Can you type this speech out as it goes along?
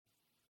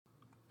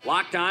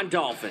Locked On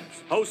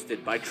Dolphins,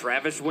 hosted by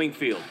Travis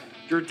Wingfield,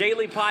 your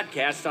daily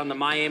podcast on the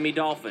Miami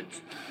Dolphins,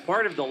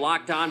 part of the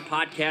Locked On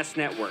Podcast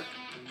Network,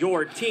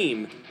 your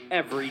team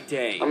every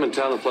day. I'm in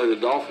town to play the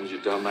Dolphins, you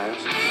dumbass.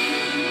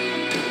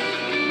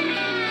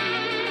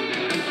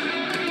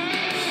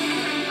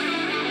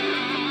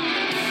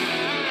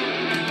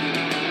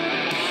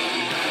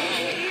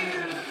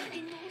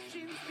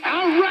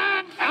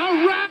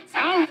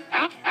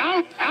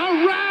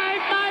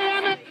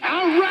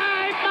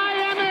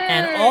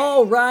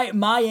 All right,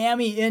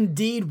 Miami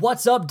indeed.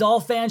 What's up,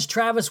 Dolph fans?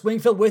 Travis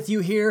Wingfield with you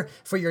here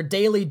for your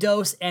daily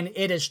dose, and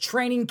it is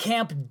training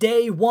camp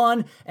day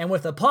one. And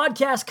with a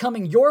podcast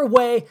coming your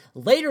way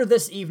later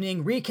this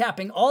evening,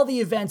 recapping all the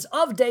events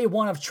of day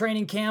one of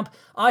training camp,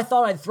 I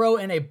thought I'd throw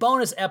in a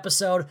bonus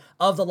episode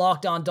of the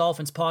Locked On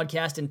Dolphins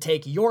podcast and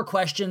take your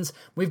questions.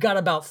 We've got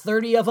about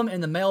 30 of them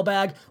in the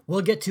mailbag.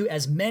 We'll get to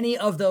as many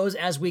of those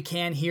as we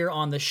can here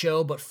on the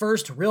show. But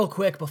first, real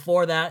quick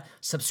before that,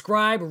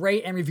 subscribe,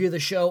 rate, and review the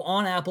show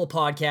on Apple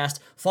Podcast.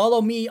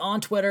 Follow me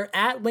on Twitter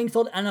at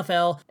Wingfield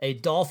NFL, a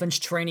Dolphins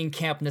training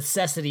camp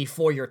necessity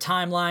for your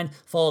timeline.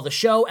 Follow the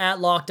show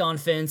at Locked On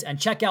Fins and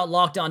check out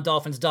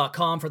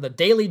LockedOnDolphins.com for the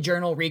daily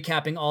journal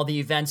recapping all the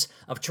events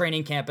of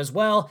training camp as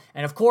well.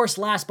 And of course,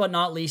 last but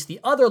not least, the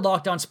other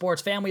Locked On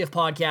Sports family of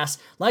podcasts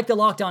like the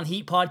Locked On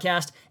Heat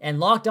podcast and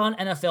Locked On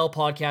NFL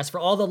podcast for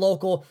all the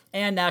local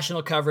and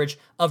national coverage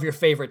of your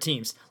favorite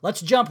teams.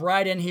 Let's jump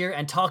right in here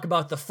and talk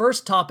about the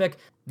first topic.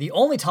 The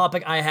only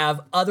topic I have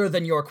other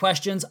than your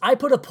questions. I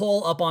put a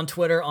poll up on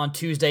Twitter on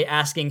Tuesday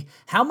asking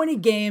how many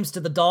games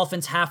do the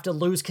Dolphins have to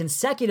lose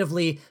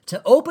consecutively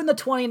to open the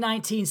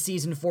 2019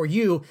 season for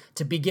you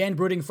to begin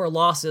rooting for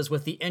losses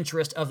with the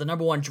interest of the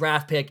number one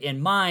draft pick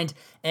in mind.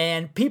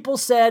 And people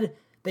said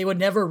they would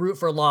never root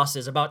for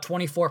losses. About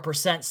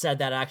 24% said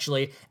that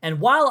actually. And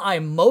while I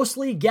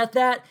mostly get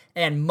that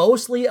and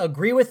mostly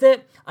agree with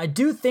it, I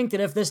do think that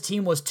if this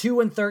team was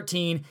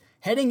 2-13,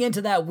 heading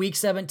into that Week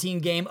 17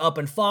 game up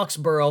in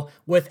Foxborough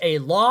with a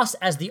loss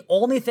as the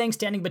only thing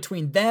standing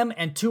between them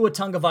and Tua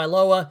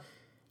Tagovailoa,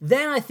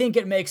 then I think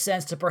it makes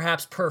sense to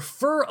perhaps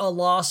prefer a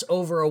loss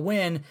over a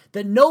win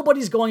that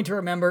nobody's going to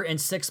remember in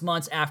 6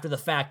 months after the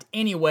fact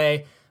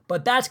anyway.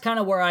 But that's kind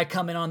of where I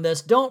come in on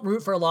this. Don't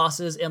root for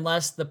losses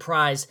unless the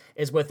prize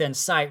is within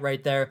sight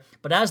right there.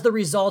 But as the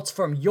results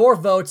from your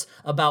votes,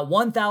 about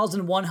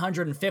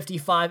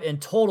 1,155 in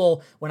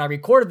total when I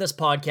recorded this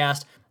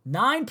podcast,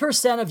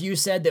 9% of you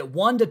said that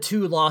 1 to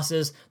 2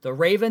 losses, the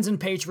Ravens and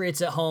Patriots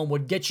at home,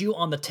 would get you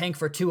on the tank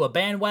for Tua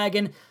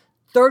bandwagon.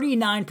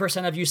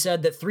 39% of you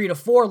said that 3 to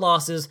 4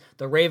 losses,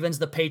 the Ravens,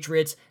 the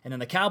Patriots, and then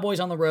the Cowboys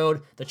on the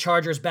road, the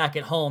Chargers back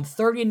at home.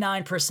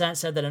 39%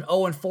 said that an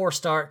 0-4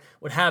 start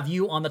would have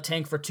you on the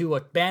tank for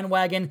Tua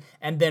bandwagon.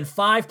 And then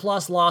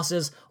 5+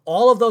 losses,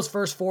 all of those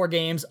first 4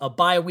 games, a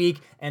bye week,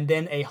 and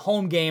then a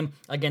home game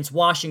against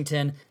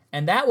Washington.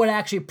 And that would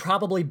actually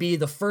probably be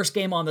the first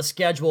game on the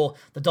schedule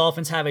the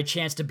Dolphins have a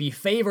chance to be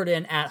favored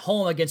in at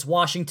home against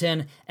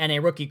Washington and a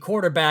rookie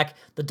quarterback.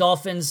 The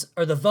Dolphins,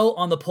 or the vote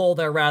on the poll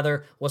there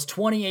rather, was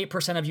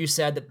 28% of you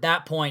said that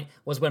that point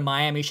was when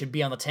Miami should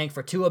be on the tank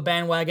for Tua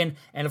bandwagon.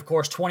 And of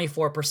course,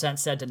 24%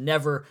 said to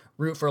never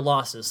root for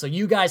losses. So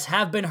you guys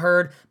have been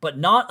heard, but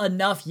not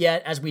enough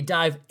yet as we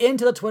dive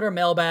into the Twitter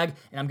mailbag.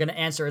 And I'm going to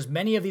answer as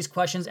many of these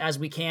questions as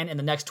we can in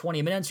the next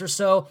 20 minutes or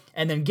so,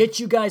 and then get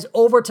you guys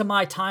over to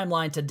my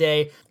timeline today,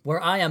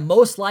 where I am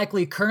most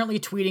likely currently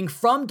tweeting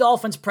from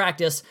Dolphins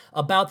practice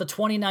about the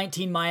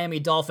 2019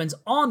 Miami Dolphins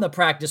on the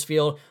practice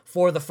field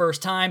for the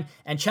first time.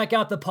 And check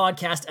out the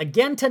podcast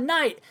again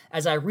tonight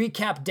as I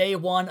recap day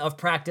one of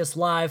practice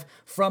live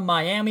from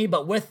Miami.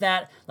 But with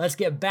that, let's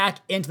get back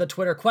into the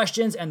Twitter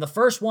questions. And the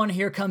first one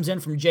here comes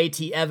in from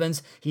JT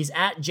Evans. He's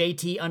at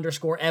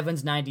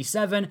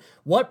JT_Evans97.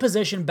 What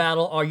position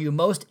battle are you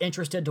most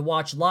interested to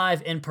watch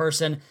live in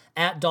person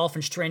at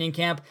Dolphins training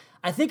camp?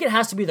 I think it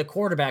has to be the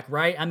quarterback,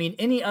 right? I mean,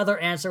 any other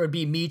answer would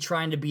be me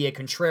trying to be a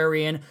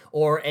contrarian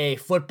or a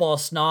football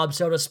snob,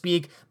 so to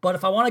speak. But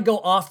if I want to go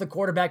off the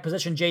quarterback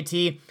position,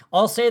 JT,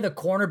 I'll say the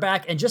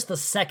cornerback and just the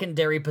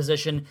secondary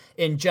position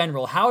in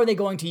general. How are they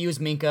going to use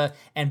Minkah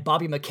and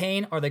Bobby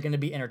McCain? Are they going to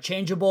be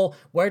interchangeable?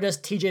 Where does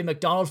TJ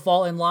McDonald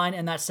fall in line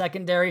in that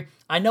secondary?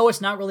 I know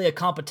it's not really a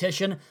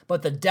competition,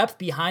 but the depth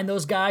behind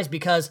those guys,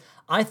 because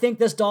I think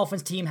this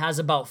Dolphins team has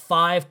about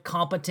 5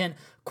 competent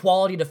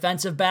quality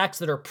defensive backs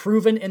that are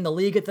proven in the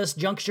league at this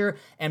juncture,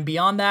 and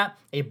beyond that,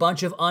 a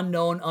bunch of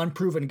unknown,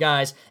 unproven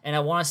guys, and I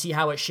want to see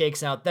how it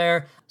shakes out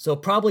there. So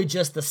probably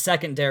just the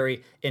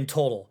secondary in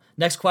total.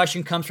 Next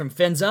question comes from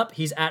Fins Up.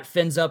 He's at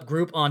Fins Up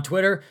Group on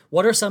Twitter.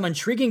 What are some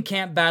intriguing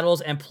camp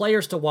battles and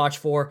players to watch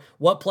for?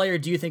 What player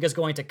do you think is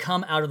going to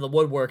come out of the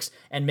woodworks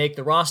and make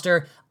the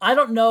roster? I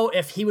don't know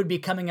if he would be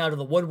coming out of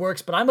the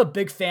woodworks, but I'm a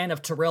big fan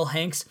of Terrell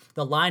Hanks,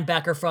 the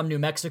linebacker from New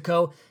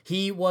Mexico.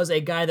 He was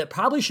a guy that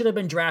probably should have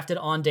been drafted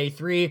on day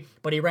 3,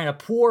 but he ran a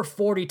poor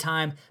 40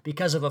 time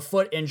because of a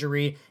foot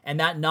injury, and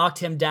that knocked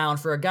him down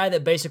for a guy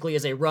that basically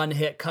is a run,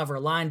 hit, cover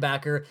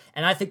linebacker.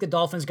 And I think the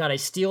Dolphins got a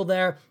steal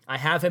there. I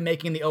have him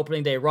making the opening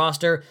opening day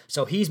roster,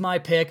 so he's my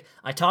pick.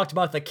 I talked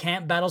about the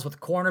camp battles with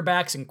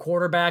cornerbacks and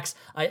quarterbacks.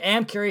 I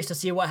am curious to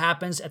see what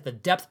happens at the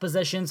depth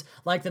positions,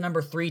 like the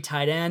number 3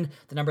 tight end,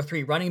 the number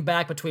 3 running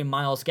back between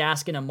Myles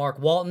Gaskin and Mark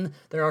Walton.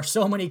 There are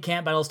so many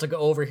camp battles to go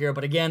over here,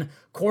 but again,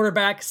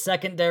 quarterback,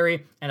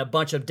 secondary, and a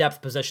bunch of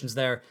depth positions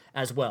there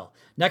as well.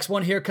 Next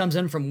one here comes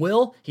in from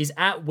Will. He's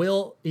at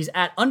 _Will Reeves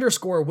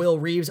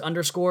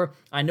 _.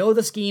 I know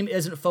the scheme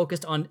isn't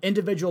focused on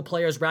individual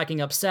players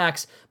racking up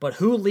sacks, but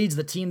who leads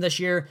the team this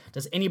year?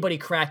 Does anybody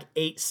crack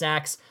 8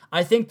 sacks?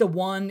 I think the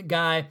one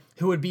guy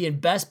who would be in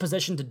best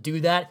position to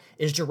do that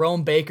is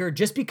Jerome Baker,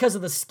 just because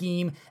of the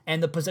scheme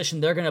and the position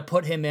they're going to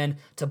put him in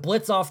to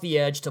blitz off the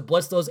edge, to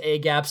blitz those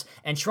A-gaps,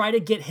 and try to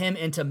get him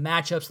into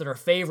matchups that are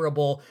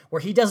favorable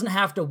where he doesn't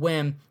have to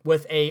win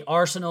with a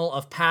arsenal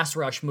of pass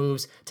rush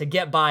moves to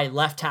get by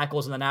left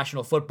tackles in the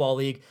National Football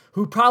League,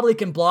 who probably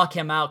can block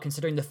him out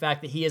considering the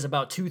fact that he is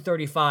about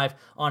 235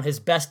 on his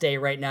best day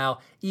right now,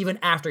 even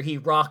after he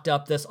rocked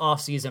up this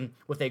offseason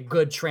with a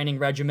good training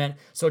regimen.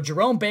 So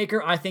Jerome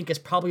Baker, I think, is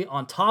probably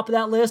on top of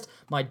that list.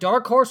 My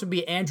dark horse would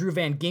be Andrew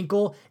Van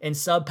Ginkel in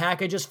sub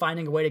packages,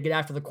 finding a way to get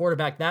after the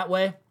quarterback that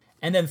way.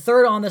 And then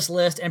third on this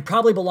list, and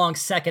probably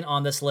belongs second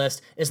on this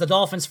list, is the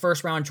Dolphins'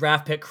 first-round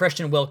draft pick,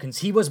 Christian Wilkins.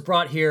 He was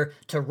brought here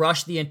to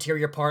rush the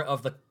interior part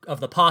of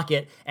the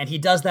pocket, and he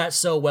does that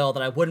so well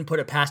that I wouldn't put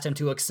it past him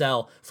to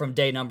excel from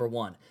day number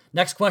 1.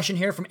 Next question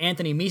here from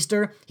Anthony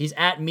Meester. He's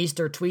at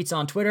Meester Tweets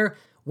on Twitter.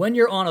 When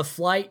you're on a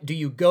flight, do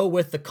you go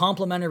with the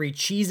complimentary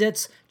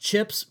Cheez-Its,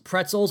 chips,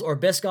 pretzels, or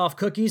Biscoff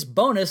cookies?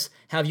 Bonus,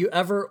 have you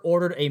ever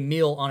ordered a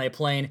meal on a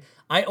plane?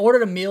 I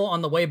ordered a meal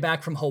on the way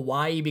back from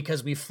Hawaii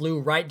because we flew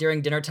right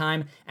during dinner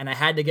time and I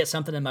had to get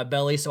something in my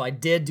belly, so I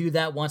did do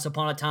that once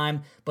upon a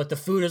time, but the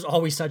food is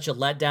always such a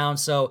letdown,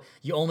 so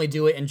you only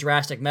do it in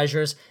drastic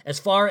measures. As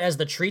far as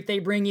the treat they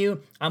bring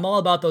you, I'm all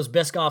about those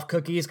Biscoff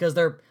cookies because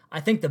they're,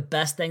 I think, the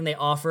best thing they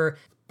offer.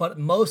 But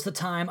most of the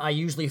time, I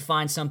usually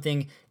find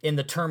something in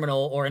the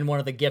terminal or in one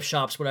of the gift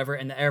shops, whatever,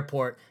 in the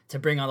airport to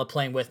bring on the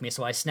plane with me.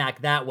 So I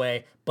snack that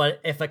way. But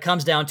if it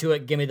comes down to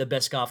it, give me the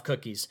Biscoff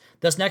cookies.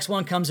 This next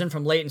one comes in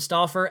from Leighton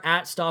Stauffer,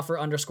 at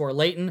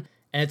Stauffer_Leighton.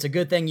 And it's a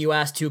good thing you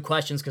asked 2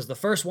 questions because the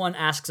first one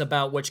asks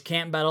about which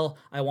camp battle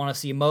I want to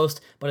see most.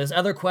 But his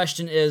other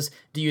question is,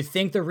 do you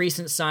think the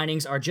recent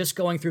signings are just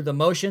going through the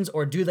motions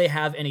or do they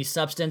have any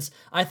substance?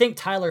 I think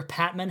Tyler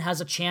Patman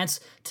has a chance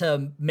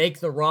to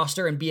make the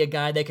roster and be a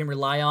guy they can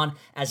rely on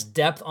as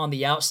depth on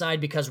the outside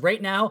because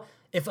right now,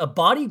 if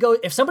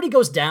somebody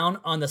goes down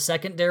on the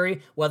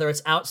secondary, whether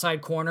it's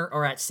outside corner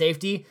or at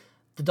safety,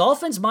 the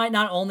Dolphins might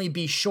not only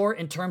be short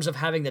in terms of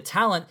having the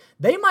talent,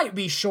 they might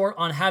be short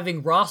on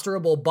having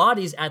rosterable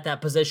bodies at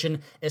that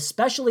position,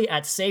 especially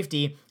at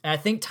safety. And I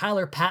think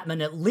Tyler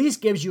Patman at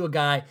least gives you a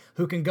guy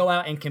who can go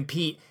out and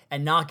compete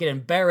and not get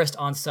embarrassed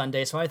on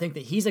Sunday. So I think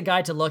that he's a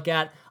guy to look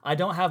at. I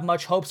don't have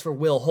much hopes for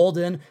Will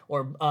Holden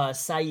or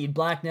Saeed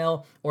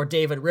Blacknell or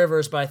David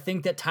Rivers, but I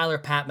think that Tyler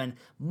Patman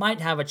might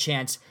have a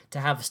chance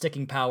to have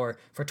sticking power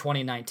for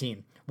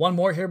 2019. One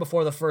more here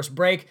before the first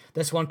break.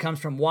 This one comes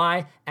from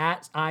Y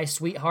at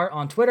iSweetheart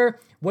on Twitter.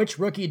 Which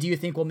rookie do you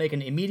think will make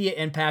an immediate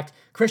impact?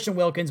 Christian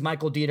Wilkins,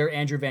 Michael Dieter,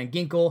 Andrew Van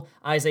Ginkel,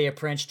 Isaiah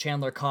Prince,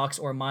 Chandler Cox,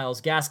 or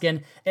Myles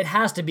Gaskin? It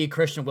has to be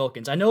Christian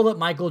Wilkins. I know that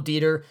Michael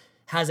Dieter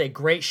has a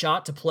great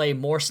shot to play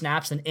more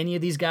snaps than any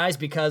of these guys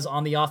because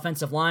on the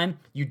offensive line,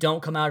 you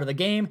don't come out of the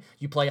game.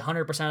 You play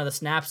 100% of the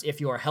snaps if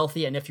you are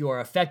healthy and if you are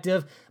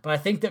effective. But I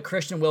think that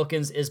Christian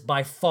Wilkins is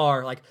by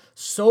far,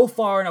 so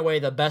far and away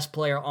the best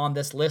player on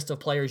this list of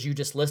players you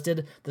just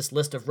listed, this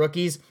list of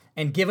rookies.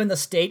 And given the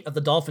state of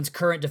the Dolphins'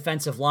 current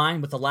defensive line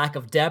with the lack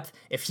of depth,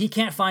 if he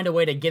can't find a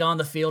way to get on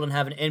the field and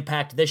have an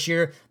impact this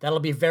year,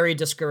 that'll be very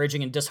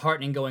discouraging and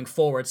disheartening going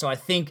forward. So I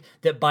think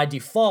that by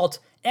default,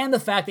 and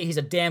the fact that he's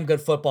a damn good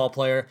football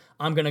player,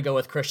 I'm going to go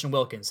with Christian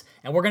Wilkins.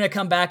 And we're going to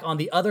come back on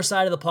the other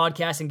side of the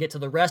podcast and get to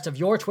the rest of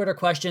your Twitter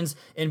questions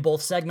in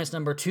both segments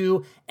number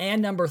 2 and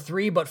number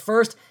 3. But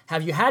first,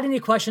 have you had any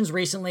questions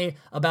recently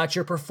about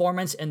your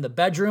performance in the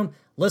bedroom?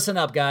 Listen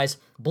up, guys.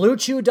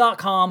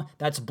 BlueChew.com,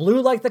 that's blue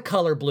like the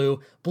color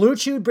blue. Blue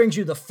Chew brings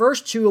you the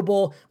first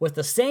chewable with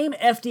the same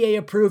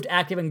FDA-approved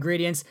active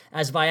ingredients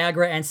as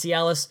Viagra and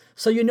Cialis,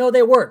 so you know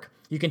they work.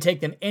 You can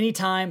take them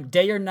anytime,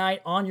 day or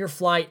night, on your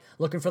flight,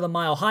 looking for the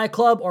Mile High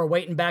Club or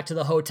waiting back to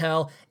the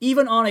hotel,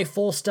 even on a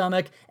full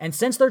stomach. And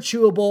since they're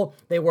chewable,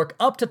 they work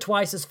up to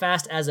twice as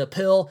fast as a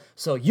pill,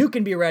 so you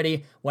can be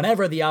ready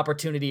whenever the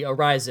opportunity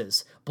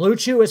arises. Blue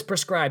Chew is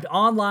prescribed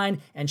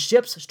online and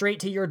ships straight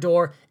to your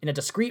door in a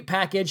discreet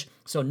package,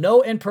 so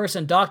no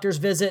in-person doctor's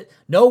visit,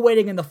 no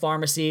waiting in the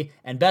pharmacy,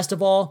 and best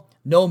of all,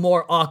 no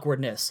more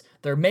awkwardness.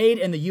 They're made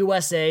in the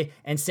USA,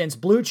 and since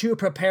Blue Chew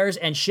prepares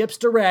and ships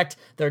direct,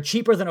 they're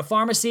cheaper than a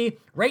pharmacy.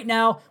 Right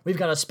now, we've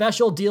got a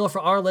special deal for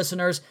our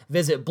listeners.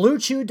 Visit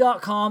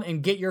BlueChew.com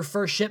and get your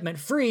first shipment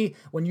free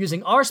when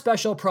using our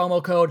special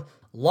promo code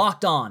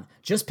Locked On.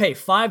 Just pay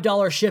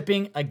 $5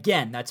 shipping.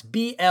 Again, that's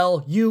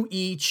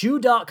BLUE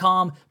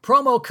Chew.com.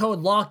 Promo code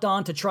Locked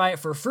On to try it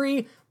for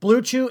free.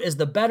 Blue Chew is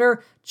the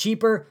better,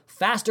 cheaper,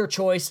 faster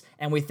choice,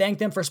 and we thank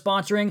them for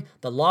sponsoring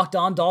the Locked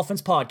On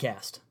Dolphins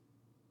podcast.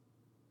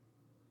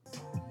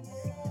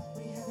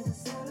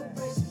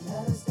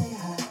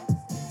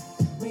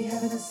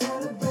 In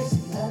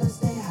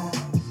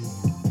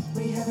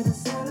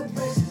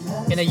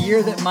a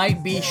year that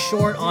might be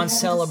short on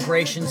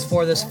celebrations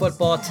for this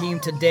football team,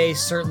 today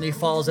certainly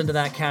falls into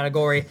that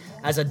category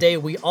as a day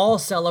we all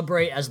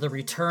celebrate as the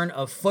return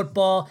of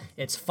football.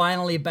 It's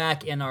finally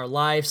back in our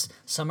lives.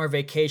 Summer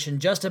vacation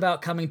just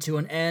about coming to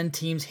an end.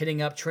 Teams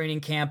hitting up training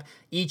camp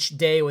each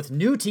day with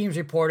new teams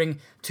reporting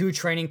to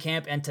training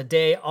camp. And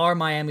today, our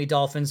Miami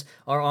Dolphins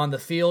are on the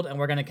field, and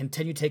we're going to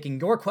continue taking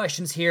your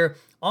questions here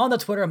on the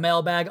Twitter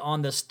mailbag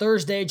on this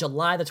Thursday,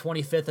 July the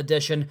 25th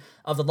edition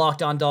of the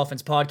Locked On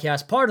Dolphins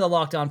podcast, part of the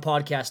Locked On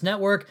Podcast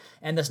Network.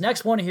 And this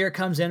next one here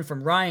comes in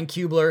from Ryan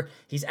Kubler.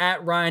 He's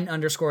at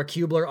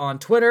Ryan_Kubler on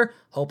Twitter.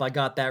 Hope I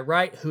got that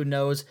right. Who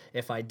knows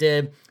if I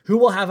did. Who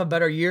will have a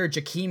better year,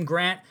 Jakeem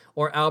Grant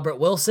or Albert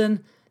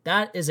Wilson?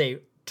 That is a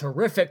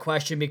terrific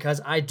question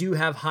because I do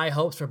have high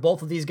hopes for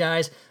both of these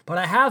guys, but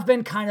I have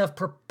been kind of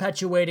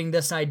perpetuating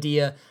this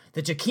idea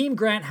that Jakeem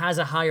Grant has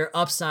a higher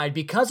upside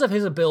because of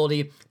his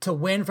ability to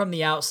win from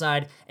the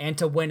outside and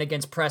to win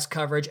against press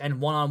coverage and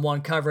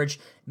one-on-one coverage,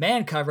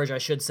 man coverage, I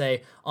should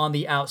say, on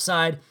the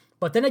outside.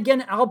 But then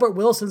again, Albert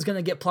Wilson's going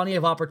to get plenty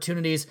of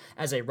opportunities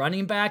as a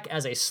running back,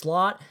 as a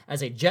slot,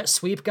 as a jet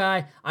sweep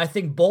guy. I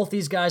think both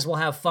these guys will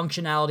have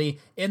functionality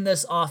in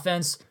this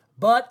offense.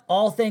 But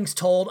all things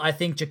told, I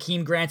think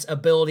Jakeem Grant's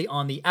ability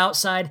on the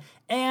outside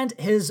and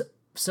his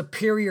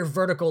superior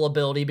vertical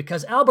ability,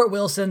 because Albert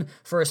Wilson,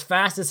 for as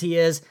fast as he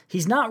is,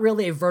 he's not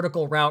really a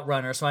vertical route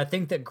runner. So I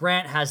think that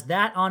Grant has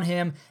that on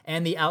him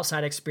and the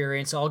outside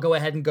experience. So I'll go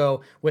ahead and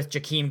go with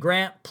Jakeem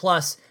Grant.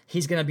 Plus,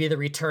 he's going to be the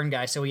return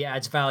guy, so he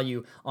adds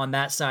value on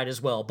that side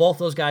as well. Both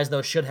those guys,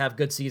 though, should have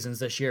good seasons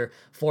this year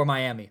for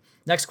Miami.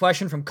 Next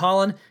question from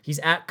Colin. He's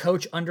at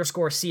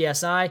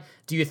Coach_CSI.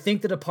 Do you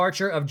think the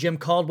departure of Jim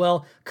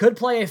Caldwell could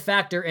play a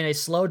factor in a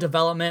slow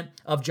development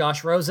of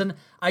Josh Rosen?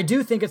 I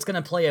do think it's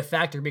going to play a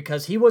factor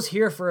because he was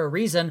here for a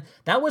reason.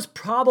 That was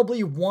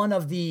probably one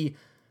of the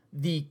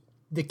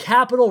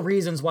capital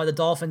reasons why the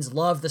Dolphins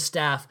love the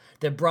staff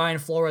that Brian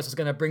Flores is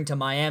going to bring to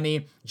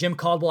Miami. Jim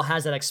Caldwell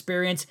has that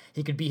experience.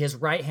 He could be his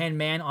right-hand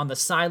man on the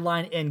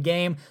sideline in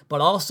game,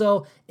 but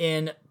also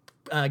in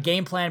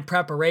game plan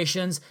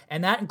preparations,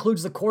 and that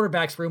includes the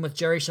quarterback's room with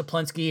Jerry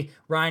Shaplinski,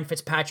 Ryan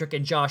Fitzpatrick,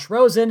 and Josh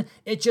Rosen.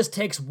 It just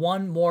takes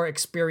one more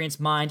experienced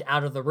mind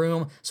out of the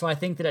room, so I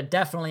think that it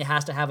definitely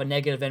has to have a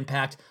negative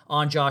impact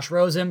on Josh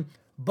Rosen.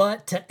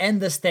 But to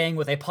end this thing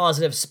with a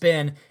positive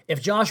spin,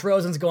 if Josh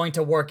Rosen's going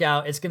to work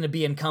out, it's going to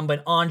be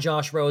incumbent on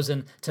Josh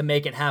Rosen to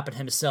make it happen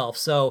himself.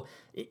 So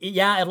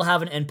yeah, it'll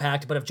have an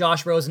impact, but if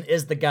Josh Rosen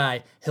is the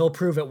guy, he'll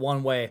prove it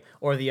one way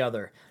or the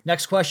other.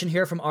 Next question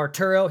here from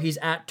Arturo. He's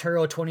at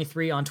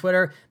Turo23 on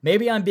Twitter.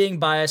 Maybe I'm being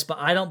biased, but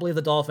I don't believe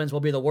the Dolphins will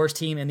be the worst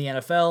team in the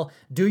NFL.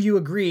 Do you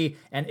agree?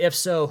 And if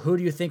so, who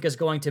do you think is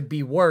going to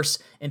be worse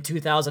in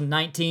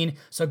 2019?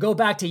 So go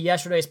back to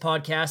yesterday's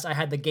podcast. I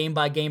had the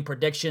game-by-game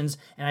predictions,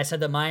 and I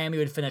said that Miami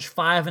would finish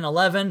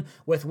 5-11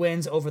 with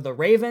wins over the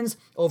Ravens,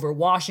 over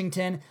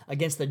Washington,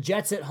 against the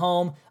Jets at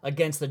home,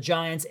 against the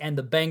Giants and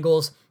the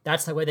Bengals.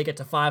 That's the way they get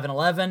to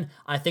 5-11.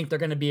 I think they're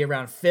going to be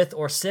around 5th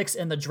or 6th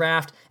in the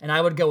draft, and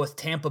I would go with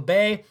Tampa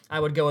Bay. I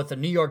would go with the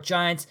New York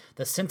Giants,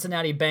 the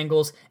Cincinnati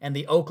Bengals, and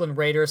the Oakland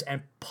Raiders,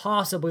 and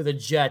possibly the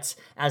Jets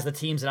as the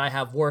teams that I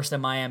have worse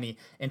than Miami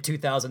in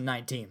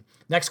 2019.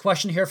 Next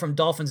question here from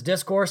Dolphins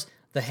Discourse.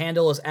 The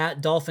handle is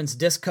at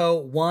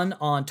DolphinsDisco1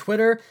 on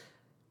Twitter.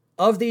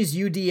 Of these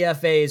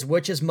UDFAs,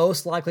 which is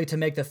most likely to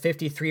make the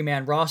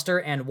 53-man roster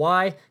and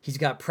why? He's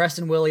got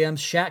Preston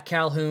Williams, Shaq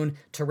Calhoun,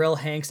 Terrell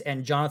Hanks,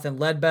 and Jonathan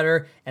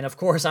Ledbetter. And of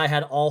course, I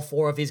had all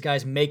 4 of these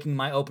guys making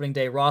my opening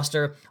day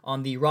roster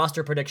on the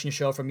roster prediction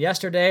show from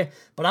yesterday.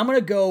 But I'm going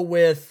to go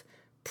with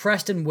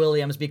Preston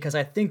Williams because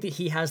I think that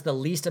he has the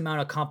least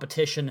amount of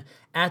competition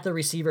at the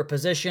receiver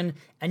position.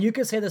 And you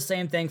could say the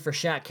same thing for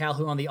Shaq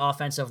Calhoun on the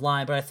offensive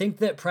line, but I think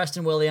that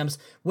Preston Williams,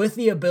 with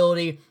the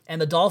ability and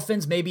the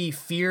Dolphins maybe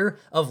fear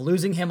of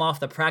losing him off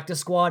the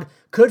practice squad,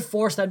 could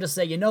force them to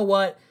say, you know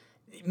what,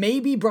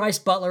 maybe Bryce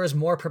Butler is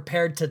more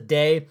prepared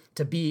today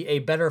to be a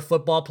better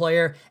football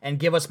player and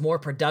give us more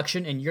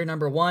production in year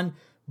number 1.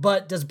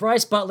 But does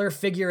Bryce Butler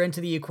figure into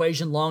the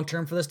equation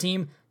long-term for this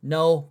team?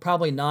 No,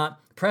 probably not.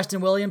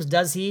 Preston Williams,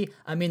 does he?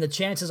 I mean, the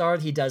chances are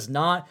that he does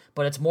not,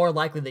 but it's more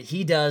likely that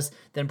he does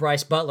than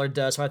Bryce Butler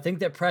does. So I think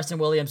that Preston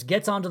Williams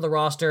gets onto the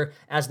roster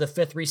as the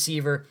 5th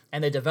receiver,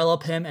 and they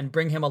develop him and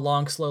bring him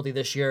along slowly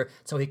this year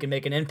so he can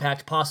make an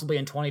impact possibly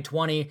in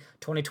 2020,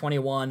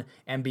 2021,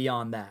 and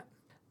beyond that.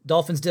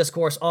 Dolphins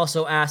Discourse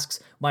also asks,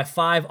 my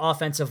 5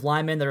 offensive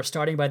linemen that are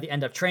starting by the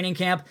end of training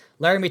camp,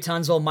 Laramie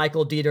Tunzel,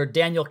 Michael Dieter,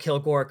 Daniel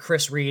Kilgore,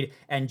 Chris Reed,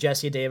 and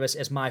Jesse Davis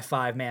is my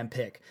 5-man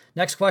pick.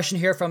 Next question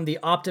here from the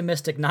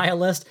Optimistic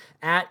Nihilist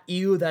at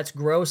Ew That's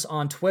Gross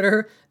on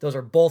Twitter. Those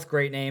are both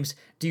great names.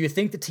 Do you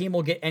think the team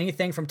will get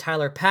anything from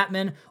Tyler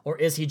Patman, or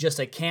is he just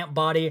a camp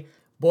body?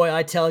 Boy,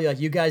 I tell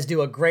you guys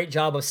do a great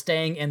job of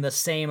staying in the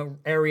same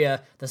area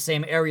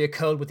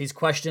code with these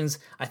questions.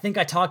 I think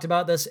I talked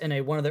about this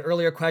in one of the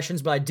earlier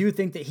questions, but I do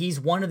think that he's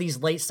one of these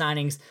late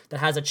signings that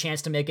has a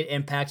chance to make an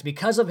impact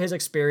because of his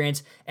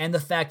experience and the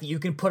fact that you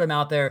can put him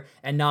out there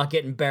and not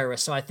get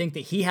embarrassed. So I think that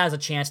he has a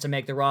chance to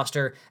make the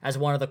roster as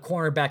one of the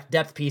cornerback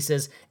depth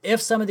pieces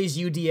if some of these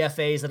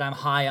UDFAs that I'm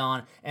high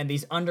on and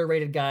these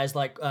underrated guys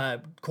like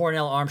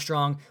Cornell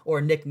Armstrong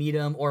or Nick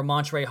Needham or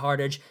Montre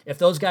Hardage, if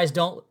those guys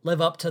don't live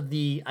up to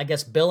the, I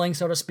guess, billing,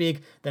 so to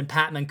speak, then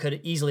Patman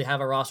could easily have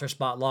a roster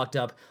spot locked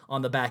up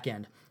on the back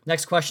end.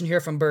 Next question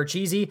here from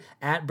Burcheesy,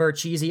 at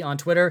Burcheesy on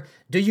Twitter.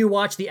 Do you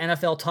watch the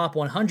NFL Top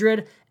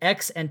 100?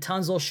 X and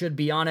Tunzel should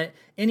be on it.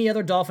 Any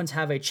other Dolphins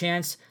have a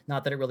chance?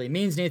 Not that it really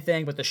means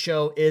anything, but the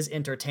show is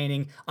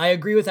entertaining. I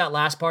agree with that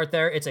last part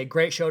there. It's a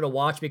great show to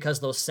watch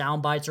because those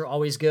sound bites are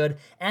always good,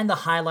 and the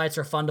highlights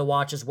are fun to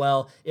watch as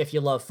well if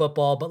you love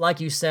football. But like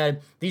you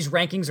said, these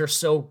rankings are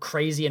so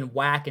crazy and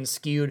whack and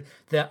skewed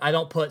that I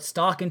don't put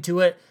stock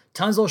into it.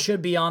 Tunzel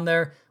should be on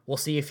there. We'll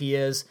see if he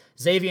is.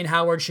 Xavier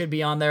Howard should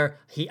be on there.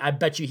 I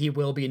bet you he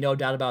will be, no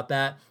doubt about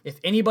that. If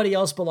anybody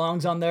else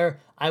belongs on there,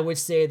 I would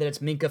say that it's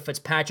Minkah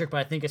Fitzpatrick, but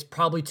I think it's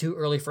probably too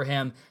early for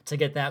him to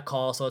get that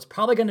call. So it's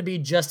probably going to be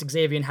just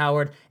Xavier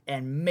Howard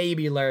and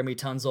maybe Laramie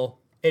Tunzel.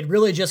 It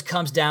really just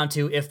comes down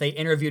to if they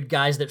interviewed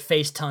guys that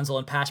face Tunzel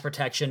in pass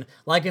protection,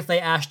 like if they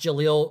asked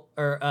Khalil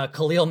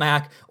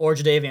Mack or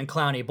Jadeveon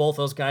Clowney. Both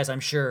those guys, I'm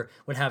sure,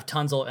 would have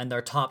Tunzel in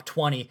their top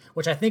 20,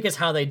 which I think is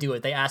how they do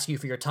it. They ask you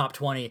for your top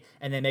 20,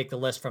 and they make the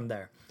list from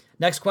there.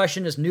 Next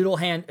question is from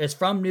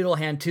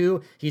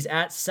Noodlehand2. He's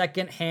at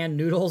Secondhand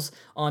Noodles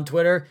on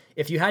Twitter.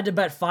 If you had to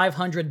bet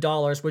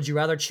 $500, would you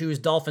rather choose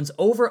Dolphins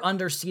over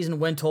under season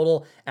win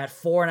total at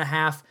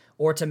 4.5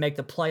 or to make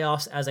the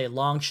playoffs as a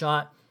long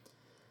shot?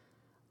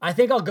 I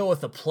think I'll go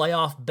with the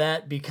playoff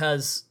bet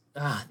because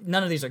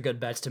none of these are good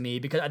bets to me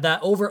because that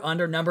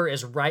over-under number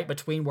is right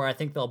between where I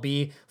think they'll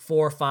be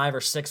 4, 5,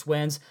 or 6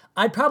 wins.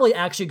 I'd probably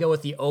actually go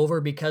with the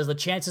over because the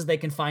chances they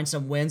can find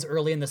some wins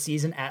early in the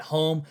season at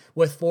home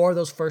with 4 of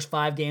those first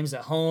 5 games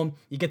at home.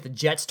 You get the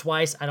Jets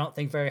twice. I don't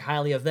think very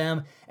highly of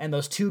them. And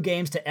those 2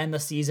 games to end the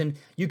season,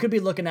 you could be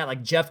looking at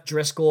like Jeff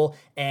Driscoll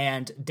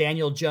and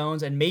Daniel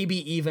Jones and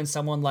maybe even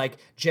someone like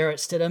Jarrett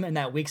Stidham in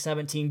that Week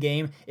 17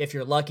 game if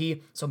you're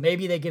lucky. So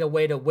maybe they get a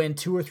way to win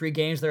 2 or 3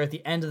 games there at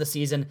the end of the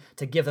season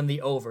to give them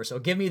the over. So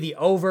give me the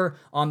over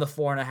on the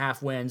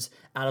 4.5 wins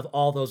out of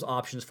all those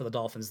options for the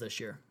Dolphins this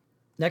year.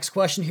 Next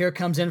question here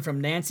comes in from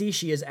Nancy.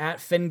 She is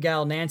at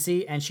Fingal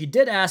Nancy, and she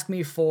did ask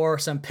me for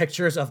some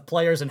pictures of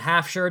players in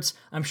half shirts.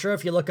 I'm sure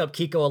if you look up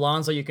Kiko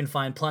Alonso, you can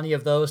find plenty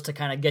of those to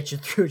kind of get you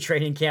through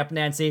training camp,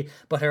 Nancy.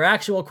 But her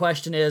actual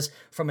question is,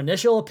 from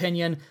initial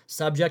opinion,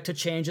 subject to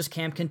change as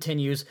camp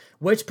continues,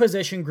 which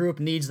position group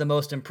needs the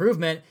most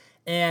improvement?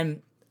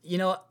 And,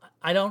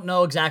 I don't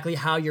know exactly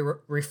how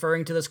you're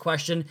referring to this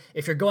question.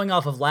 If you're going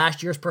off of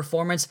last year's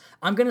performance,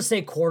 I'm going to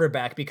say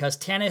quarterback because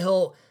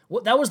Tannehill,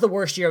 that was the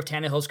worst year of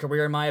Tannehill's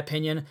career, in my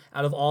opinion.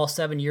 Out of all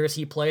 7 years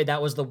he played,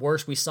 that was the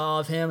worst we saw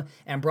of him.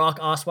 And Brock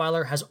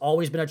Osweiler has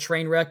always been a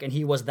train wreck, and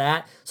he was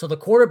that. So the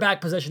quarterback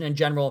position in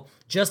general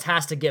just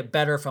has to get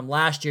better from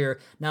last year.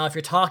 Now, if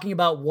you're talking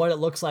about what it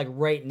looks like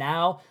right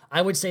now,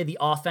 I would say the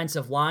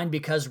offensive line,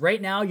 because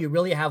right now you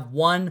really have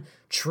one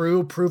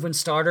true proven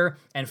starter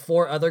and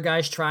 4 other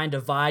guys trying to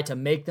vie to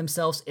make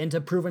themselves into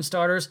proven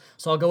starters.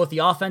 So I'll go with the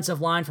offensive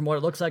line from what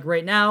it looks like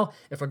right now.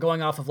 If we're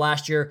going off of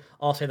last year,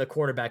 I'll say the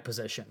quarterback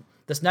position.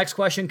 This next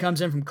question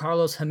comes in from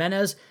Carlos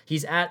Jimenez.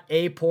 He's at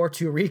A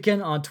Puerto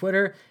Rican on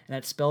Twitter, and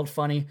it's spelled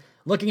funny.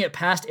 Looking at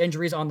past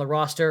injuries on the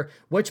roster,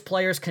 which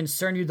players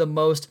concern you the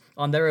most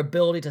on their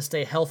ability to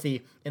stay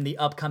healthy in the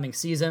upcoming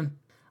season?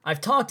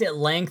 I've talked at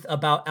length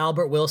about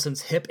Albert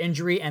Wilson's hip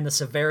injury and the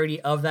severity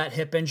of that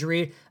hip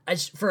injury.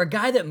 For a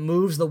guy that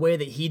moves the way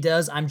that he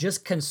does, I'm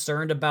just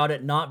concerned about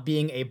it not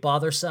being a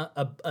bother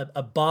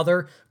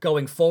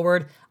going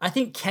forward. I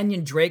think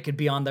Kenyon Drake could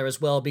be on there as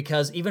well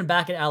because even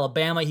back at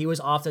Alabama, he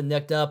was often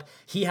nicked up.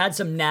 He had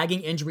some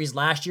nagging injuries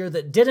last year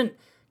that didn't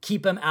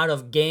keep him out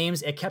of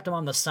games. It kept him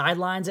on the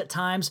sidelines at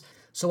times.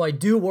 So I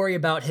do worry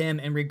about him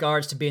in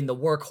regards to being the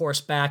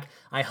workhorse back.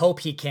 I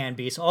hope he can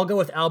be. So I'll go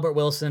with Albert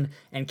Wilson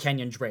and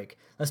Kenyon Drake.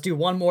 Let's do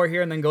one more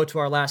here and then go to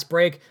our last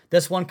break.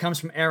 This one comes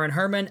from Aaron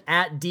Herman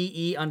at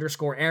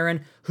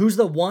DE_Aaron. Who's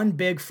the one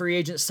big free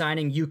agent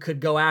signing you could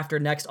go after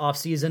next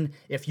offseason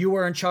if you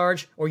were in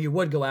charge, or you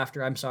would go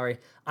after,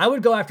 I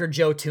would go after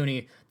Joe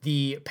Thuney,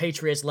 the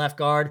Patriots left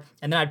guard,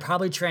 and then I'd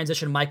probably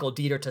transition Michael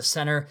Dieter to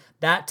center.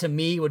 That, to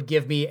me, would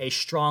give me a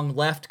strong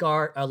left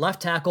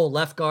tackle,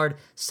 left guard,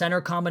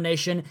 center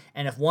combination,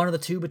 and if one of the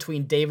two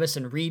between Davis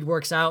and Reed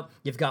works out,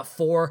 you've got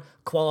 4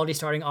 quality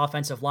starting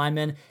offensive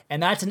linemen,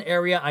 and that's an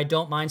area I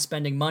don't mind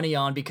spending money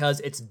on because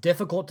it's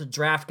difficult to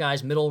draft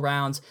guys middle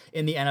rounds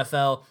in the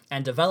NFL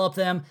and develop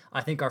them.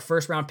 I think our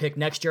first round pick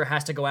next year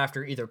has to go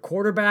after either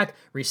quarterback,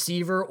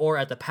 receiver, or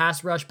at the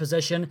pass rush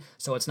position.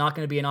 So it's not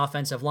going to be an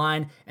offensive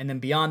line. And then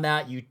beyond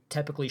that, you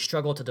typically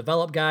struggle to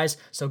develop guys.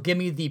 So give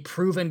me the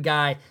proven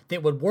guy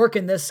that would work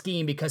in this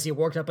scheme because he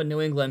worked up in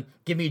New England.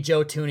 Give me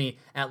Joe Thuney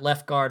at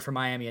left guard for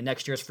Miami in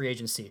next year's free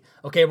agency.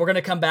 Okay, we're going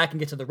to come back and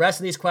get to the rest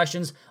of these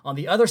questions on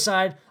the other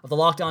side of the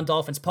Locked On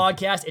Dolphins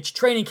podcast. It's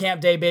training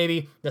camp day,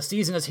 baby. The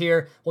season is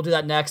here. We'll do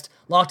that next.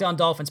 Locked On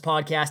Dolphins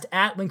podcast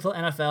at Wingfield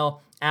NFL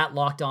at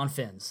Locked On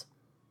Fins.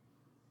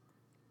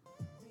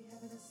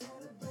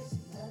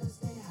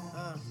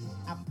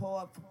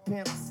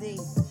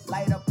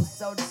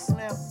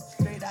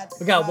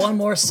 We got one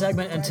more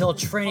segment until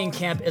training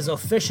camp is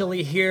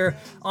officially here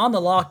on the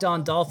Locked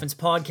On Dolphins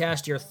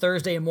podcast, your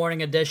Thursday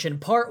morning edition,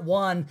 part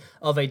one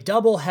of a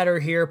double header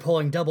here,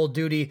 pulling double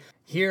duty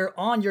here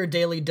on your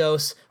daily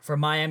dose for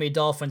Miami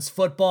Dolphins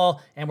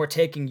football. And we're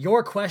taking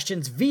your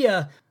questions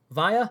via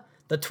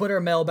the Twitter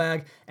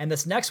mailbag. And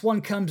this next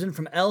one comes in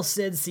from El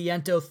Cid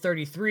Ciento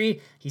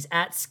 33. He's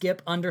at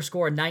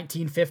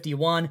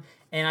Skip_1951.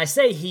 And I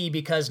say he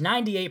because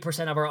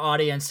 98% of our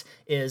audience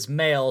is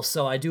male,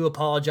 so I do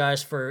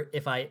apologize for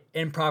if I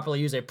improperly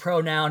use a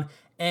pronoun.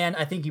 And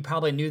I think you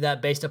probably knew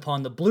that based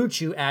upon the Blue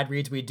Chew ad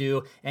reads we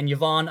do. And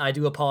Yvonne, I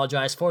do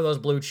apologize for those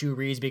Blue Chew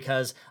reads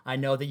because I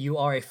know that you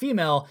are a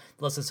female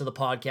that listens to the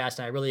podcast,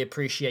 and I really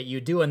appreciate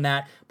you doing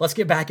that. Let's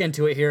get back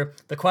into it here.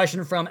 The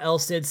question from El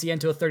Cid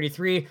Ciento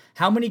 33,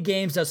 how many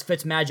games does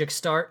Fitzmagic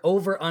start?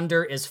 Over,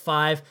 under is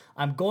 5.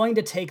 I'm going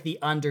to take the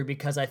under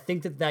because I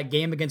think that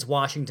game against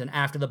Washington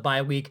after the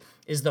bye week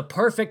is the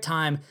perfect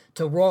time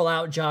to roll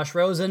out Josh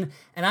Rosen.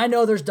 And I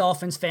know there's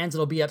Dolphins fans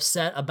that'll be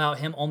upset about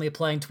him only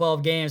playing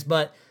 12 games,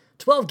 but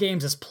 12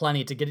 games is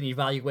plenty to get an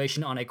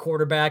evaluation on a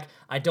quarterback.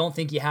 I don't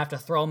think you have to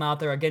throw him out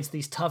there against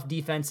these tough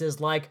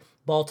defenses like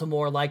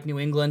Baltimore, like New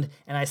England,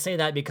 and I say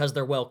that because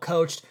they're well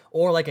coached,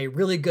 or like a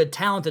really good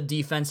talented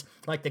defense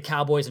like the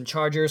Cowboys and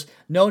Chargers.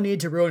 No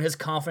need to ruin his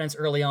confidence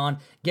early on.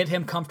 Get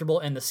him comfortable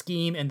in the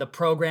scheme, in the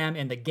program,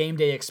 in the game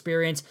day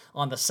experience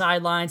on the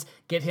sidelines.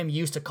 Get him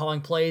used to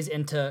calling plays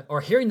into,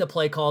 or hearing the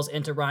play calls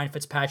into Ryan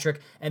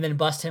Fitzpatrick, and then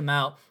bust him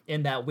out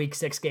in that week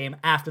 6 game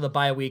after the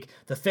bye week,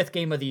 the 5th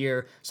game of the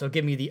year. So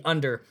give me the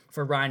under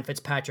for Ryan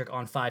Fitzpatrick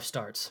on 5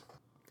 starts.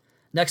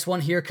 Next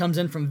one here comes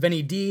in from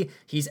Vinny D.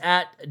 He's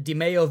at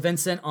DeMayo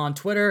Vincent on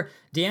Twitter.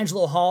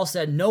 D'Angelo Hall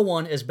said no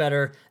one is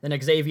better than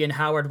Xavier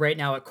Howard right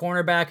now at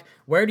cornerback.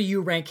 Where do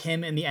you rank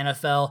him in the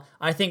NFL?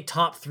 I think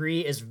top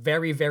 3 is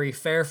very, very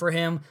fair for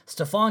him.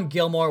 Stephon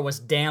Gilmore was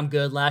damn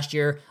good last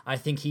year. I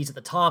think he's at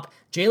the top.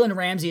 Jalen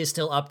Ramsey is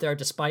still up there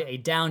despite a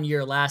down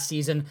year last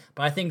season,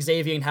 but I think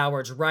Xavier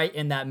Howard's right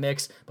in that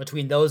mix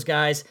between those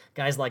guys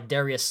like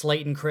Darius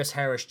Slayton, Chris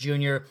Harris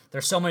Jr.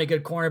 There's so many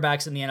good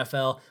cornerbacks in the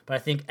NFL, but I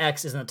think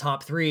X is in the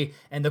top 3.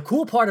 And the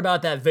cool part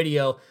about that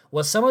video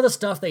was some of the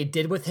stuff they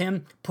did with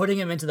him, putting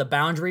him into the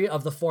boundary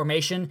of the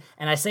formation.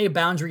 And I say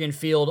boundary and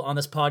field on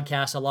this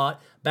podcast a lot.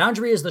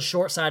 Boundary is the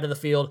short side of the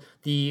field,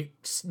 the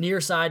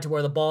near side to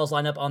where the balls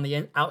line up on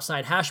the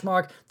outside hash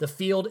mark. The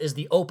field is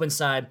the open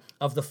side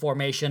of the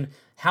formation.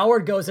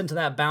 Howard goes into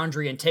that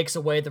boundary and takes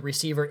away the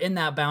receiver in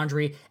that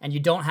boundary, and you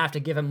don't have to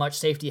give him much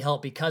safety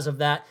help because of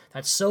that.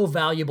 That's so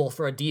valuable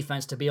for a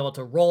defense to be able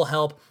to roll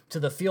help to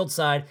the field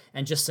side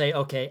and just say,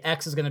 okay,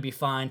 X is going to be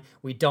fine.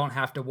 We don't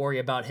have to worry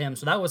about him.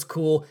 So that was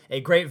cool. A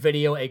great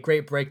video, a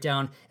great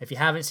breakdown. If you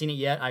haven't seen it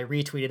yet, I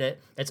retweeted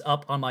it. It's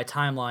up on my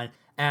timeline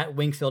at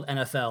Wingfield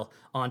NFL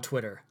on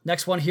Twitter.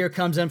 Next one here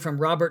comes in from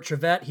Robert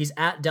Trevette. He's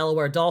at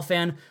Delaware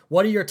Dolphin.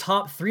 What are your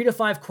top 3 to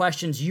 5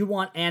 questions you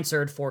want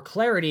answered for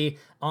clarity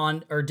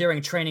on or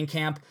during training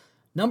camp?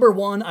 Number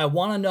 1, I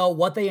want to know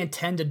what they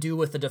intend to do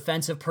with the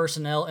defensive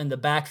personnel in the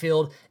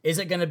backfield. Is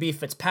it going to be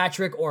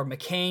Fitzpatrick or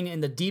McCain in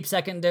the deep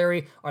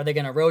secondary? Are they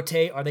going to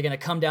rotate? Are they going to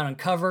come down and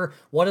cover?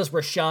 What is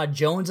Rashad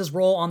Jones's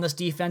role on this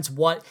defense?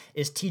 What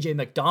is TJ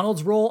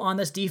McDonald's role on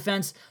this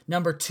defense?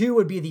 Number 2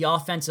 would be the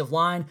offensive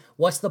line.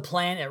 What's the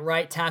plan at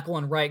right tackle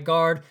and right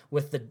guard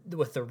with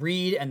the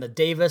Reed and the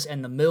Davis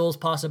and the Mills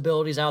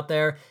possibilities out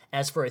there?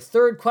 As for a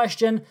third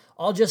question,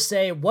 I'll just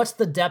say, what's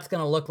the depth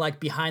going to look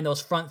like behind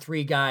those front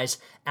 3 guys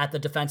at the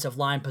defensive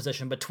line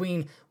position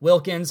between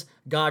Wilkins,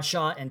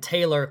 Godshot, and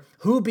Taylor?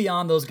 Who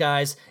beyond those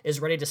guys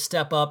is ready to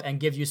step up and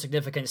give you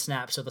significant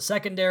snaps? So the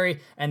secondary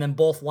and then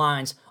both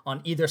lines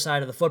on either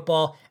side of the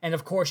football. And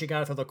of course, you got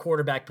to throw the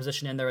quarterback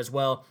position in there as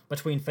well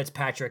between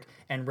Fitzpatrick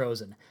and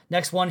Rosen.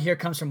 Next one here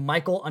comes from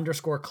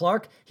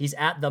Michael_Clark. He's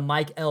at the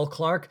Mike L.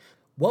 Clark.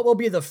 What will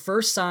be the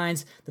first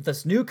signs that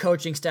this new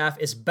coaching staff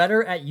is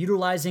better at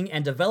utilizing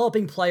and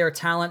developing player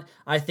talent?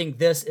 I think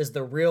this is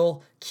the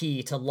real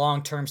key to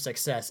long-term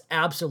success.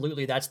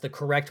 Absolutely, that's the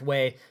correct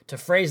way to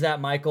phrase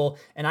that, Michael.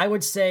 And I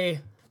would say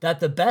that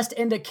the best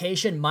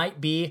indication might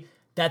be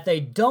that they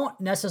don't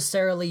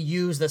necessarily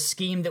use the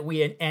scheme that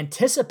we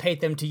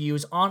anticipate them to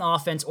use on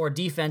offense or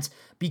defense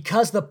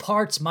because the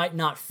parts might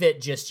not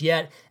fit just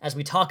yet. As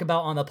we talk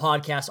about on the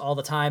podcast all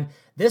the time,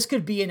 this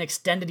could be an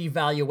extended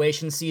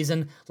evaluation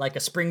season, like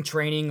a spring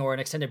training or an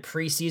extended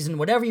preseason,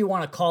 whatever you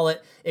want to call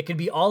it. It could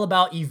be all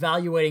about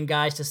evaluating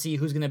guys to see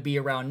who's going to be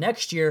around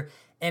next year.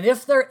 And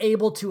if they're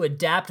able to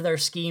adapt their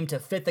scheme to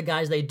fit the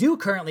guys they do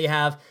currently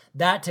have,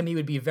 that to me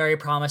would be very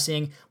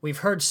promising. We've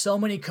heard so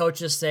many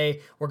coaches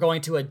say we're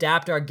going to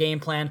adapt our game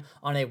plan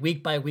on a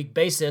week-by-week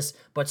basis,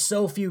 but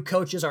so few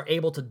coaches are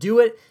able to do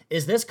it.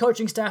 Is this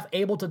coaching staff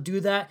able to do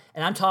that?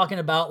 And I'm talking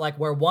about like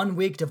where 1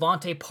 week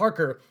Devontae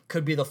Parker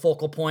could be the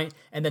focal point,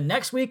 and the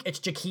next week it's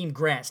Jakeem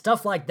Grant.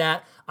 Stuff like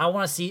that. I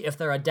want to see if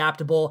they're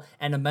adaptable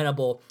and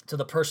amenable to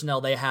the personnel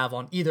they have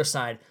on either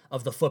side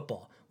of the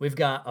football. We've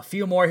got a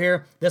few more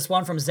here. This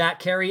one from Zach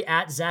Carey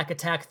at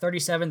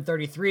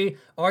ZachAttack3733.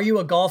 Are you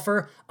a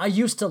golfer? I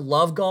used to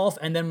love golf,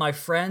 and then my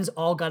friends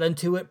all got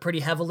into it pretty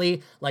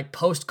heavily, like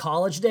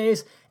post-college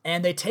days,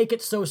 and they take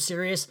it so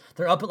serious.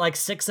 They're up at like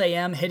 6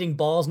 a.m. hitting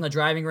balls in the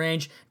driving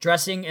range,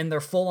 dressing in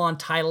their full-on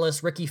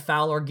Titleist Ricky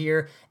Fowler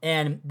gear,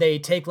 and they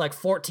take like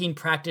 14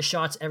 practice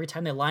shots every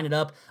time they line it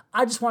up.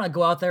 I just want to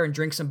go out there and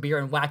drink some beer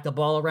and whack the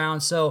ball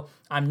around, so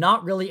I'm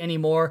not really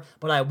anymore,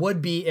 but I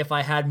would be if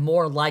I had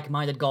more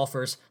like-minded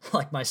golfers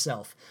like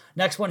myself.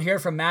 Next one here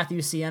from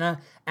Matthew Sienna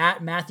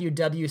at Matthew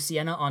W.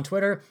 Sienna on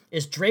Twitter.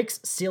 Is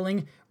Drake's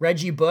ceiling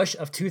Reggie Bush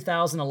of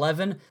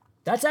 2011?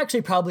 That's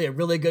actually probably a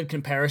really good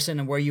comparison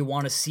and where you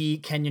want to see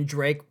Kenyon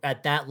Drake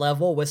at that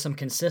level with some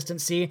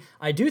consistency.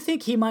 I do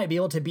think he might be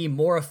able to be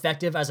more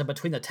effective as a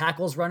between the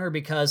tackles runner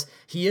because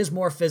he is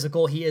more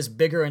physical, he is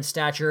bigger in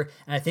stature,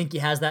 and I think he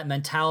has that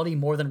mentality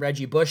more than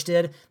Reggie Bush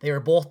did. They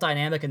were both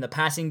dynamic in the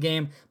passing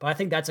game, but I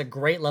think that's a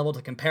great level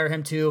to compare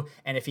him to,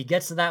 and if he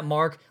gets to that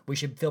mark, we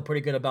should feel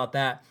pretty good about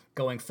that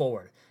going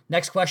forward.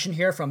 Next question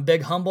here from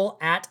Big Humble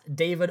at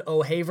David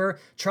O'Haver.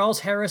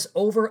 Charles Harris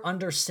over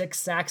under 6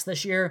 sacks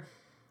this year.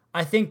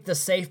 I think the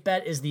safe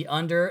bet is the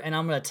under, and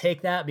I'm going to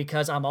take that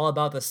because I'm all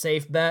about the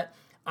safe bet.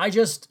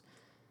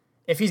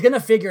 If he's going to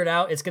figure it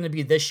out, it's going to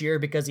be this year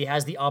because he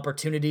has the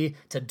opportunity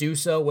to do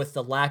so with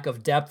the lack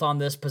of depth on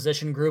this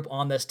position group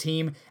on this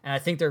team, and I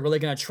think they're really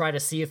going to try to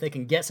see if they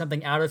can get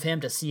something out of him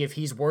to see if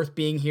he's worth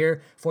being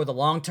here for the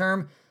long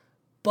term.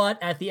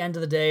 But at the end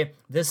of the day,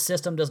 this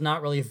system does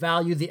not really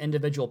value the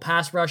individual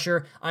pass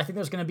rusher. I think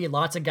there's going to be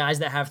lots of guys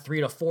that have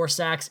 3 to 4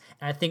 sacks,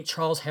 and I think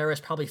Charles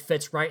Harris probably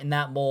fits right in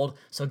that mold.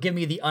 So give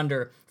me the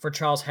under for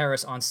Charles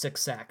Harris on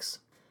 6 sacks.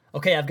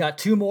 Okay, I've got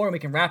 2 more and we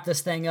can wrap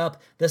this thing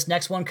up. This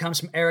next one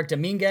comes from Eric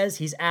Dominguez.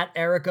 He's at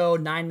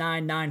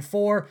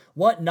Erico9994.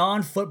 What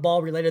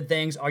non-football related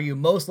things are you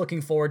most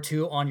looking forward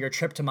to on your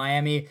trip to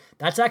Miami?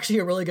 That's actually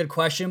a really good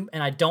question,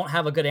 and I don't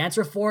have a good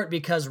answer for it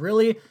because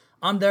really,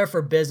 I'm there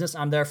for business.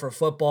 I'm there for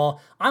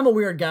football. I'm a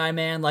weird guy,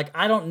 man. Like,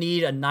 I don't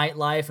need a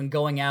nightlife and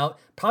going out.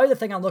 Probably the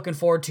thing I'm looking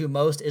forward to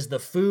most is the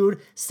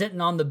food,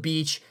 sitting on the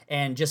beach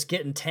and just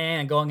getting tan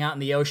and going out in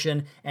the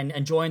ocean and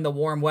enjoying the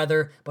warm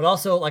weather. But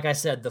also, like I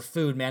said, the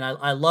food, man.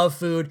 I love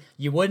food.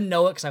 You wouldn't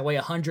know it because I weigh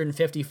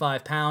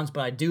 155 pounds,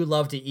 but I do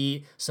love to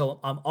eat. So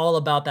I'm all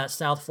about that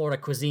South Florida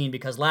cuisine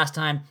because last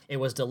time it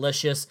was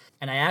delicious.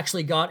 And I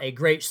actually got a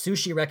great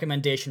sushi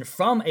recommendation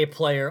from a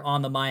player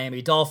on the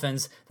Miami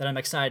Dolphins that I'm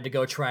excited to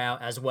go try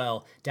out as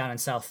well down in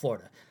South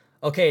Florida.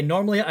 Okay,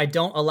 normally I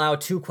don't allow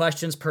 2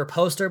 questions per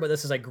poster, but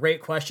this is a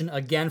great question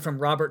again from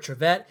Robert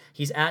Trevette.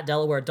 He's at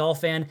Delaware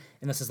Dolphin,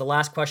 and this is the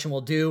last question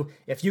we'll do.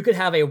 If you could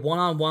have a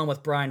one-on-one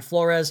with Brian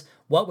Flores,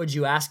 what would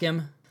you ask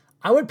him?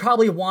 I would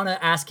probably want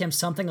to ask him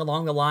something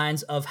along the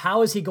lines of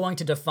how is he going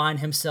to define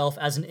himself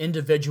as an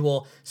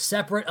individual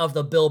separate of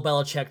the Bill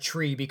Belichick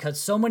tree, because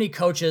so many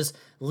coaches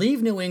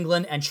leave New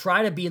England and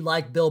try to be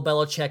like Bill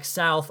Belichick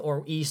South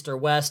or East or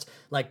West,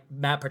 like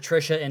Matt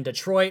Patricia in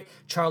Detroit,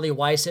 Charlie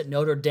Weiss at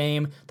Notre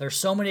Dame. There's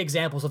so many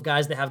examples of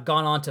guys that have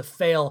gone on to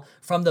fail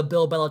from the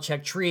Bill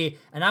Belichick tree,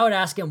 and I would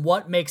ask him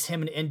what makes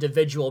him an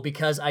individual,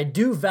 because I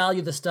do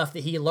value the stuff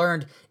that he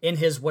learned in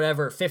his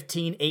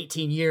 15,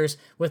 18 years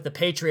with the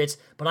Patriots,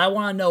 but I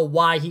want to know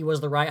why he was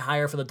the right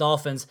hire for the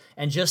Dolphins,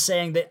 and just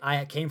saying that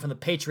I came from the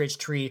Patriots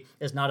tree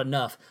is not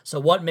enough. So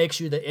what makes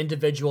you the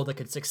individual that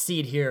could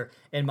succeed here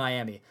in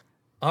Miami?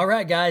 All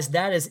right, guys,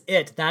 that is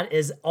it. That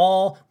is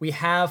all we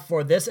have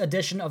for this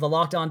edition of the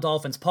Locked On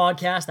Dolphins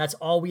podcast. That's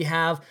all we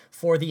have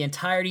for the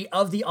entirety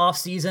of the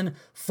offseason.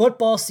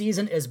 Football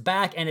season is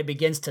back, and it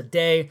begins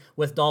today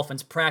with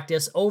Dolphins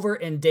practice over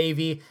in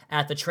Davie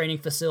at the training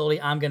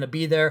facility. I'm going to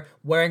be there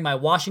wearing my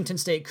Washington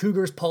State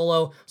Cougars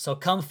polo, so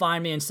come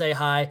find me and say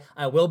hi.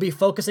 I will be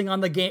focusing on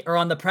the game, or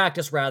on the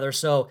practice rather,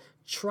 so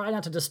try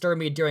not to disturb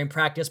me during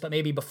practice, but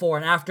maybe before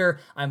and after.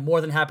 I'm more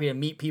than happy to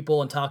meet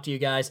people and talk to you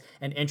guys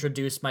and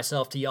introduce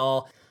myself to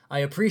y'all. I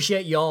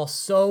appreciate y'all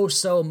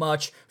so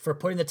much for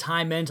putting the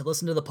time in to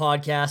listen to the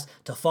podcast,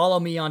 to follow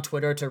me on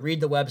Twitter, to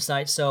read the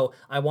website. So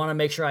I want to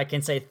make sure I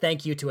can say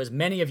thank you to as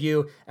many of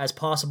you as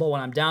possible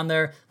when I'm down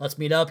there. Let's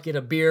meet up, get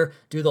a beer,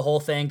 do the whole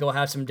thing, go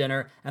have some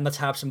dinner, and let's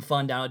have some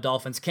fun down at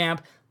Dolphins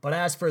camp. But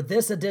as for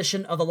this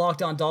edition of the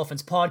Locked On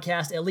Dolphins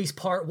podcast, at least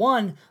part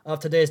one of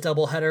today's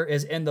doubleheader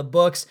is in the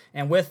books.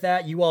 And with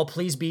that, you all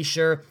please be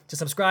sure to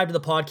subscribe to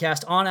the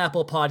podcast on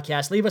Apple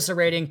Podcasts. Leave us a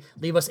rating,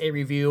 leave us a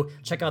review.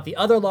 Check out the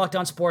other Locked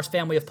On Sports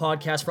family of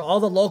podcasts for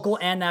all the local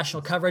and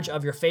national coverage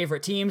of your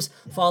favorite teams.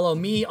 Follow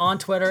me on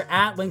Twitter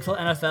at Wingfield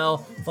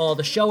NFL. Follow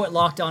the show at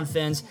Locked On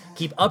Fins.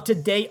 Keep up to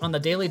date on the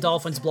Daily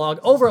Dolphins blog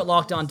over at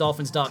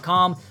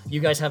LockedOnDolphins.com. You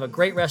guys have a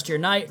great rest of your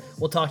night.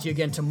 We'll talk to you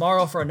again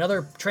tomorrow for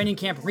another training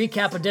camp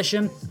recap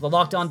edition of the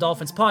Locked On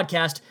Dolphins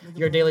podcast,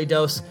 your daily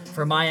dose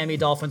for Miami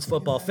Dolphins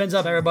football. Fins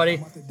up,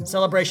 everybody.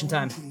 Celebration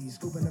time.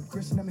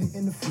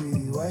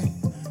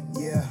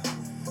 Yeah,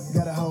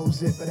 got a whole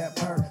zip of that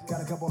perk.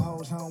 Got a couple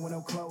hoes home with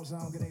no clothes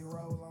on. Get a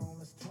roll on.